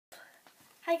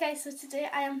Hi guys, so today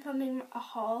I am filming a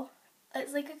haul.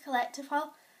 It's like a collective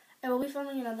haul. I will be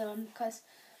filming another one because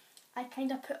I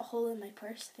kind of put a hole in my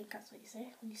purse. I think that's what you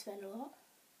say when you spend a lot.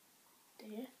 Do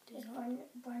you? Do you it's not?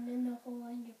 burning a hole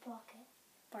in your pocket.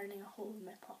 Burning a hole in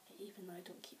my pocket even though I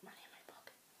don't keep money in my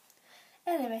pocket.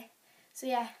 Anyway, so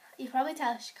yeah, you probably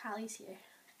tell Callie's here.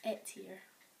 It's here.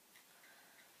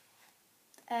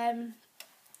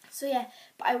 So yeah,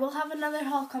 but I will have another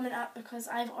haul coming up because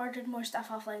I've ordered more stuff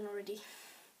offline already.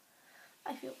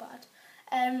 I feel bad.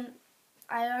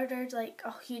 I ordered like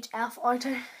a huge elf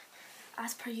order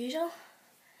as per usual.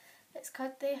 It's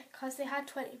cause they had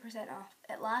 20% off.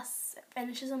 It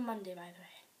finishes on Monday, by the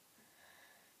way.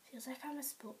 Feels like I'm a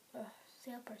sale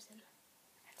person.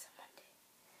 It's a Monday.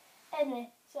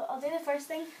 Anyway, so I'll do the first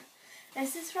thing.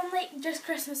 This is from like just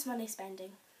Christmas money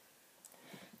spending.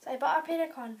 So I bought a pair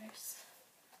of Converse.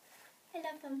 I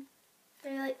love them.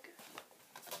 They're like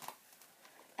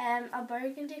a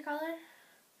burgundy colour.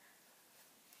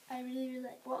 I really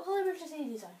like. What colour would you say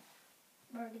these are?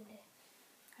 Burgundy.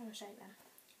 I wish I had them.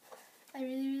 I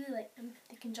really like them.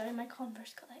 They can join my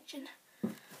Converse collection.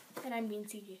 And I'm being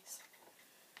serious.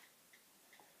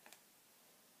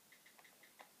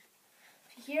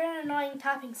 If you hear an annoying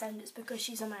tapping sound, it's because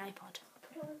she's on my iPod.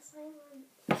 Put it on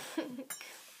silent.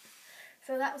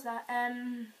 So that was that.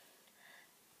 Then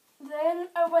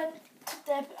I went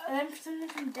to I went for something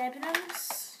from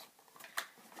Debenhams.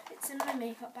 It's in my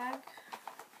makeup bag.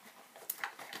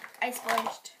 I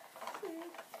splurged.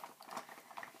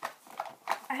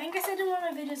 I think I said in one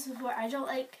of my videos before, I don't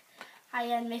like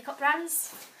high-end makeup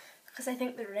brands because I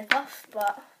think they're rip-off,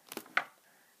 but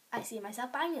I see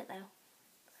myself buying it now.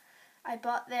 I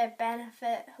bought the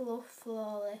Benefit Hello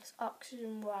Flawless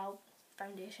Oxygen Wow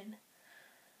foundation.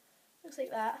 Looks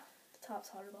like that. The top's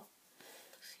horrible.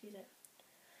 Excuse it.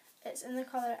 It's in the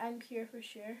colour I'm Pure For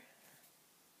Sure.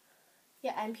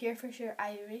 Yeah, I'm Pure For Sure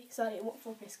Ivory. Sorry, it won't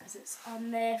focus because it's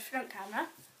on the front camera.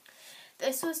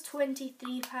 This was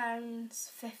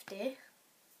 £23.50.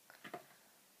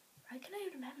 How can I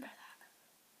remember that?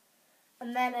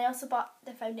 And then I also bought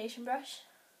the foundation brush.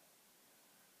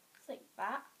 It's like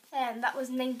that. And that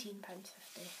was £19.50.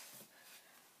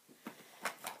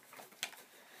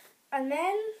 And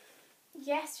then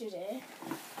yesterday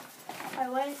I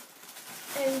went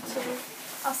into,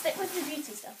 I'll stick with the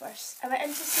beauty stuff first. I went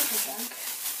into Superdrug.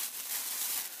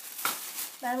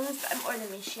 That was I'm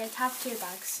ordering me. She had to have 2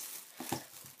 bags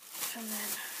from them.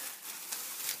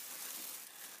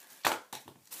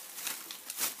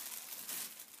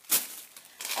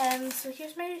 So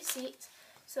here's my receipt.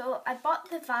 So I bought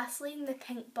the Vaseline, the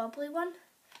pink bubbly one.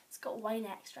 It's got wine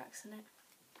extracts in it.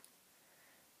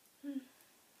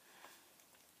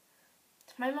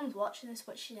 If my mum's watching this,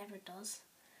 which she never does,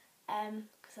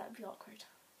 because that would be awkward.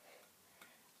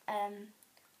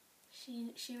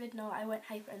 She would know I went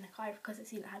hyper in the car because it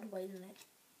seemed it had wine in it.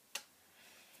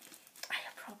 I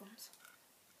have problems.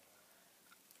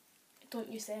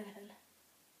 Don't you say anything.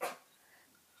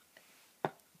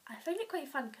 I find it quite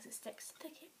fun because it sticks to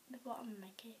the bottom of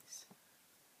my case.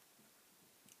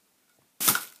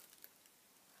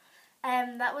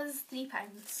 That was £3.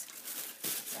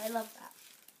 So I love that.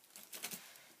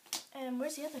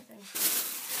 Where's the other thing?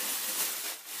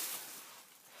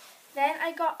 Then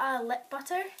I got a lip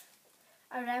butter,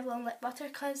 a Revlon lip butter,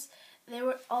 because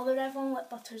all the Revlon lip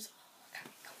butters.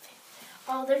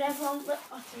 All the Revlon lip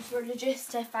butters were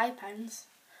reduced to £5.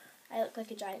 I look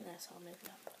like a giant there, so I'll move it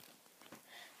up.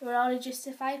 They were all reduced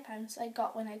to £5. I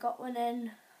got one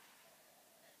in.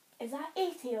 Is that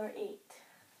 80 or 8?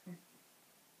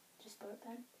 Just put it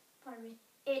down. Pardon me.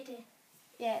 80.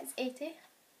 Yeah, it's 80.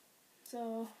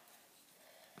 So,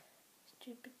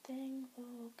 stupid thing,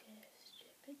 focus,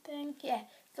 stupid thing. Yeah,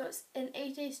 so it's an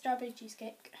 80 strawberry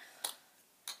cheesecake.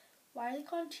 Why are they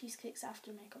called cheesecakes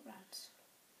after makeup brands?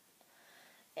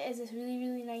 It is this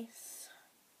really nice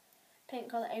pink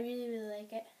colour. I really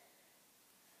like it.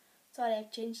 Sorry,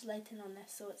 I've changed the lighting on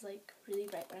this so it's like really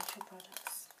bright when I show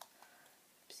products.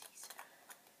 Oopsies.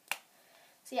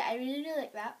 So yeah, I really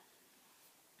like that.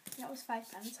 That was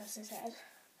 £5, as I said.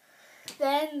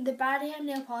 Then the Barry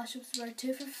nail polishes were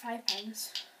 2 for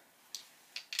 £5.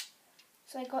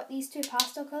 So I got these 2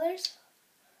 pastel colours.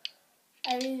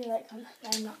 I really like them.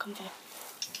 I'm not comfy.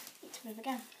 Need to move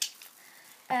again.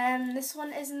 This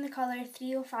one is in the colour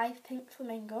 305 Pink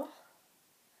Flamingo.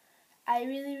 I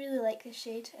really like this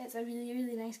shade. It's a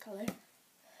really nice colour.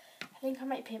 I think I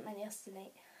might paint my nails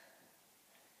tonight.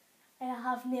 And I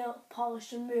have nail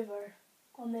polish remover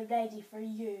on the ready for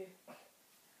you.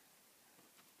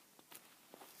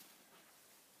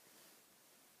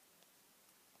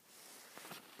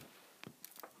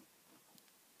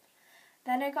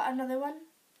 Then I got another one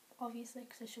obviously,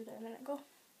 because I showed it a minute ago.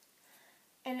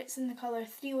 And it's in the colour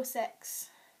 306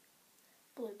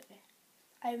 Blueberry.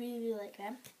 I really, really like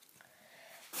them.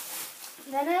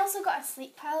 Then I also got a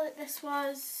sleep palette. This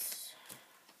was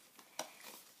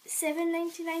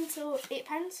 $7.99, so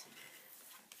 £8.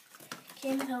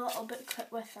 Came with a little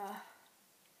booklet with a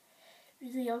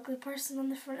really ugly person on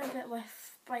the front of it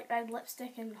with bright red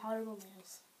lipstick and horrible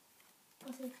nails.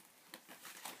 I'll see.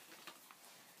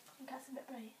 I think that's a bit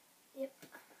bright. Yep.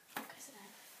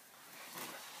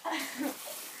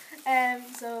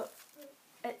 So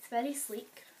it's very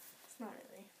sleek. It's not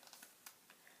really,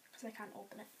 because I can't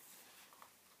open it.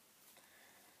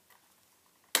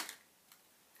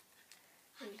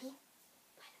 There you go.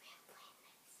 By the way, I'm playing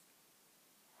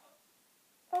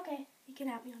this. Okay, you can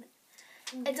help me on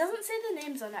it. It doesn't say the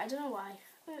names on it. I don't know why.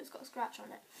 Oh, it's got a scratch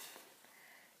on it.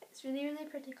 It's really, really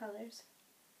pretty colours.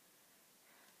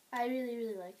 I really,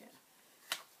 really like it.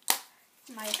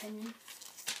 In my opinion.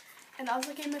 And I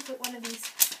also came with one of these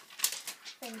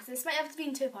things. This might have to be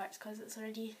in 2 parts because it's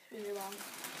already really long.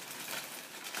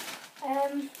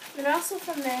 And also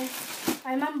from there,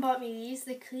 my mum bought me these,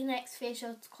 the Kleenex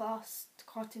Facial Cloth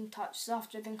Cotton Touch,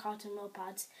 softer than cotton wool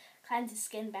pads, cleanses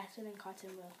skin better than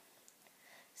cotton wool.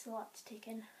 It's a lot to take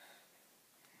in.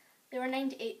 They were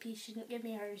 98p. She didn't give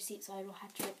me her receipt, so I will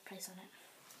have to write the price on it.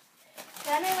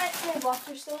 Then I went to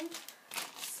Waterstone.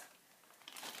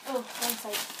 Oh, one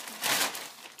side.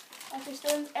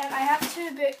 Waterstones. I have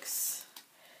 2 books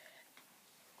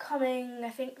coming. I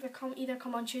think they either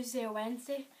come on Tuesday or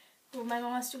Wednesday. Well, my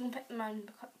mum has to go and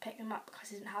pick them up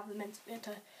because I didn't have them in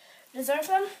to reserve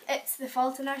them. It's The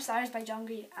Fault in Our Stars by John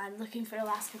Green and Looking for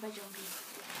Alaska by John Green.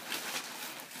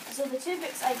 So the 2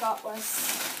 books I got was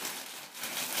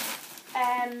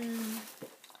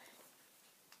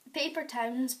Paper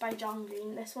Towns by John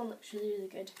Green. This one looks really, really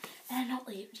good. And I'm not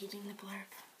late reading the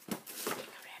blurb. Being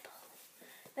a rebel.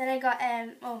 Then I got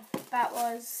that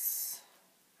was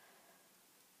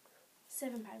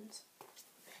 £7.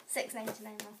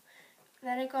 $6.99 though.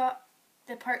 Then I got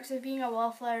The Perks of Being a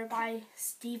Wallflower by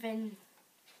Stephen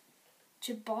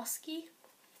Chbosky.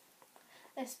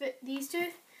 These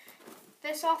two,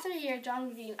 this author here, John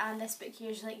Green, and this book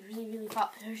here is like really, really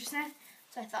popular just now,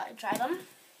 so I thought I'd try them.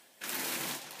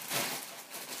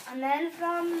 And then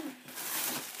from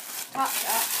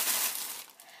Topshop,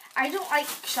 I don't like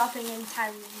shopping in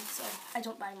town, so I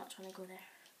don't buy much when I go there.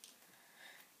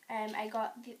 I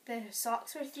got the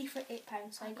socks were 3 for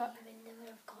 £8, so I got. I never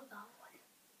have got that one.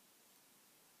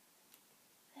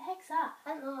 The heck's that? I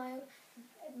don't know.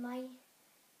 My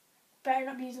Better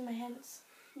not be using my hands.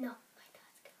 no. My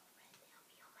dad's girlfriend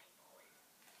helped me on my phone.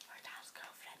 Our dad's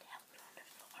girlfriend helped me on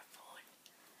our phone.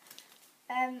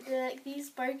 They're like these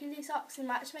burgundy socks and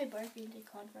match my burgundy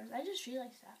Converse. I just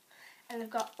realised that. And they've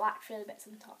got black frilly bits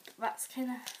on top. That's kind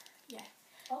of, yeah.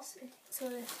 Also, So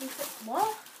the 3 for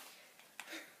what?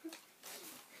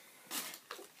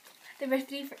 They were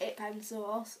 3 for £8, so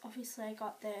also, obviously I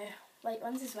got the white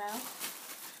ones as well.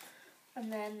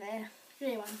 And then the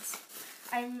grey ones.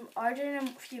 I'm ordering a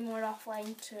few more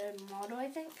offline tomorrow, I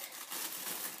think.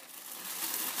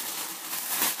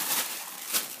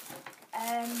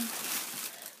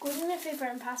 Go do me a favour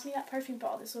and pass me that perfume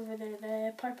bottle that's over there,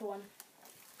 the purple one.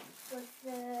 with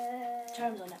the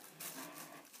Charms on it.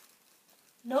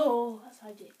 No, that's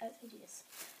hideous.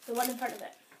 The one in front of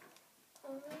it.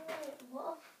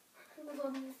 What? The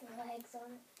one with the legs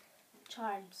on it.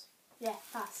 Charms. Yeah,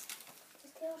 pass.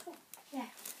 Just Taylor Swift. Yeah.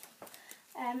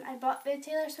 I bought the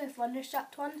Taylor Swift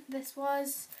Wonderstruck one. This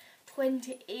was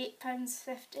 £28.50,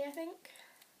 I think.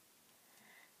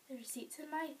 The receipt's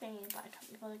in my thingy, but I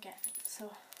can't be bothered getting it.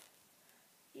 So,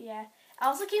 yeah. I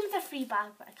also came with a free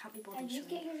bag, but I can't be bothered I did showing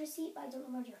get your receipt, but I don't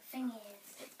know where your thing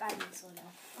is. it's bad me so now.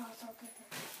 Oh, it's all good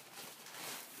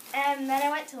then. Then I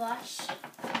went to Lush.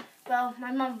 Well,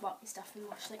 my mum bought me stuff from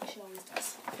Lush, like she always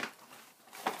does.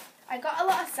 I got a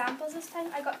lot of samples this time.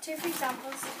 I got 2 free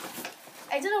samples.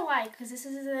 I don't know why, because this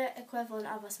is the equivalent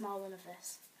of a small one of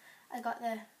this. I got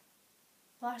the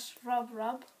Lush Rub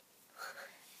Rub.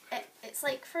 It's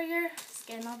like for your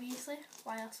skin, obviously.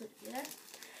 Why else would it be there?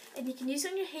 And you can use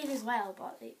it on your hair as well,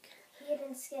 but like... Hair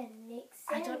and skin makes sense.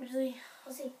 I don't really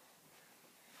We'll see.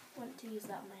 want to use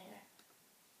that on my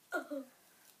hair.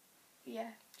 Yeah,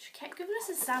 she kept giving us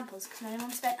the samples because my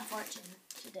mum spent a fortune.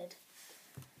 She did.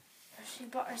 She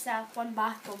bought herself one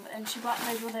bath bomb and she bought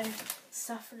my brother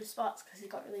stuff for the spots because he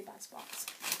got really bad spots.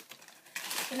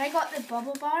 Then I got the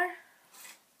bubble bar.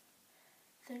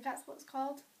 I think that's what it's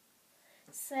called.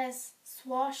 It says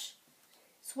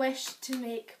swish to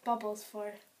make bubbles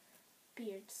for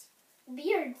beards.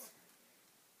 Beards.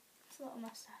 It's a little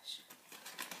moustache.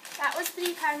 That was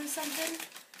 £3 something.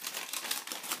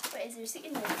 What is the receipt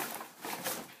in there?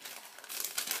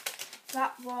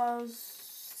 That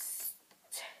was,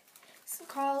 it's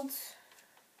called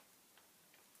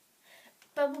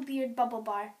Bubble Beard Bubble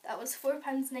Bar. That was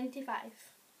 £4.95.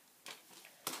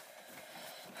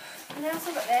 And I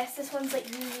also got this. This one's like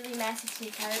really messy to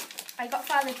take out. I got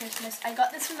Father Christmas. I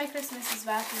got this for my Christmas as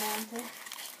well from my auntie.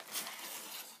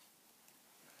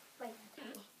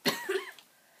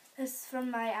 This is from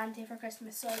my auntie for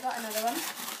Christmas, so I got another one.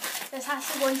 This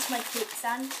has to go into my cake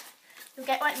stand. You'll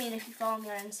get what I mean if you follow me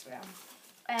on Instagram.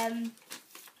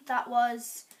 That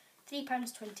was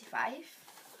 £3.25.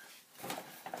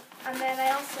 And then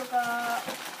I also got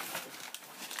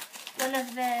one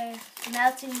of the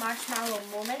melting marshmallow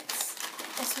moments.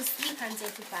 This was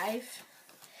 £3.85.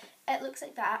 It looks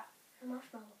like that. A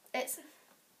marshmallow. It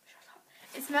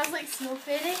smells like Snow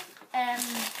Fairy.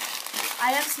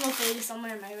 I have Snow Fairy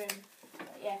somewhere in my room.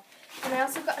 But yeah. And I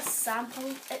also got a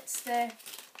sample. It's the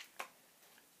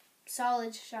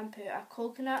Solid shampoo, a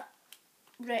coconut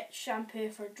rich shampoo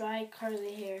for dry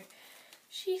curly hair.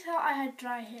 She thought I had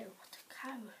dry hair. What a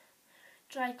cow.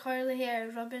 Dry curly hair,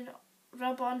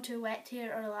 rub onto wet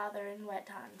hair or lather in wet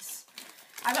hands.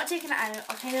 I'm not taking it out.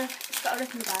 It's got a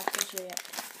rip in the bag, I'll show you it.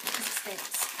 Because it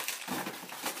stinks.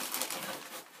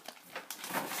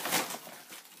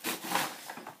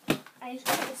 I just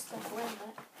put this stuff away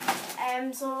in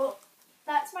it. So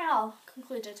that's my haul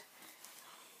concluded.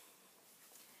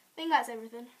 I think that's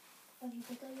everything. Have you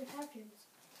picked out your perfumes?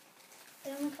 I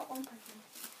only got one perfume.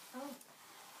 Oh.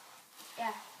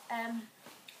 Yeah. My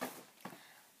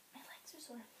legs are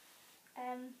sore.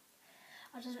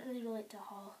 I just don't really relate to a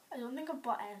haul. I don't think I've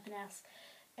bought anything else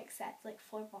except like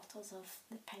 4 bottles of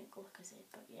the pink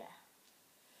Lucozade, but yeah.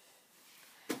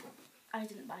 I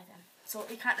didn't buy them. So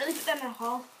you can't really put them in a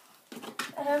haul.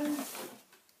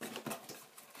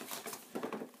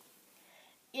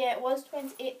 Yeah, it was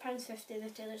 £28.50, the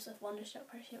Taylor Swift Wonderstruck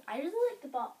perfume. I really like the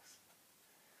box.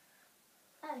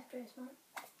 That is pretty smart.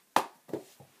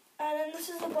 And then this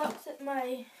is the box that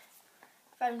my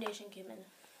foundation came in.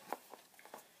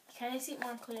 You kind of see it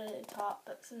more clearly at the top,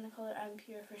 but it's in the colour I'm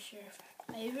Pure for Sure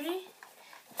Ivory.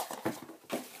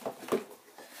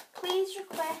 Please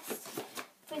request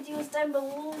videos down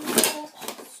below. Oh,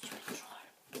 stupid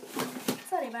drawer.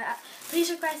 Sorry about that. Please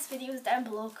request videos down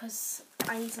below because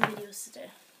I need some videos to do.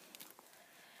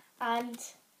 And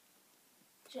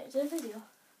should I do a video?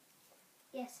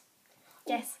 Yes.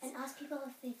 Yes. And ask people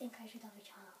if they think I should have a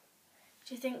channel.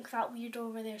 Do you think that weirdo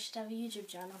over there should have a YouTube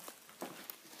channel?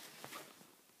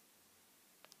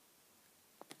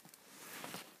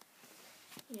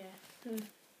 Yeah.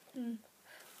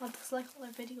 I'll dislike all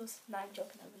their videos. No, I'm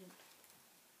joking, I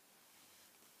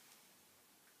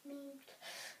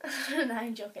wouldn't. No,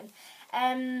 I'm joking.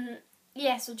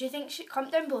 Yeah, so do you think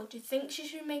comment down below, do you think she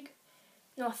should make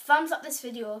thumbs up this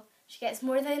video? She gets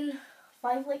more than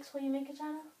 5 likes while you make a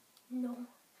channel? No.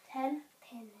 10?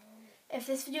 10. If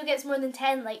this video gets more than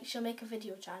 10 likes, she'll make a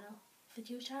video channel. A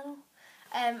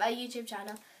YouTube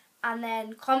channel. And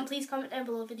then please comment down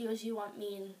below videos you want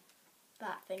me and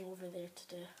that thing over there to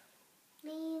do.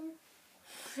 Mean.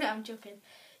 I'm joking.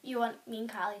 You want me and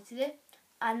Callie to do.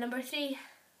 And number 3.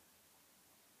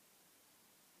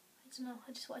 I don't know,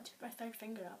 I just wanted to put my 3rd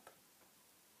finger up.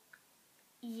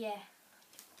 Yeah.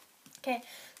 Okay,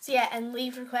 so yeah, and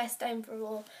leave requests down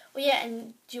below. Well, yeah,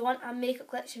 and do you want a makeup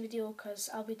collection video? Because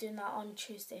I'll be doing that on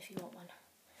Tuesday if you want one.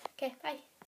 Okay, bye.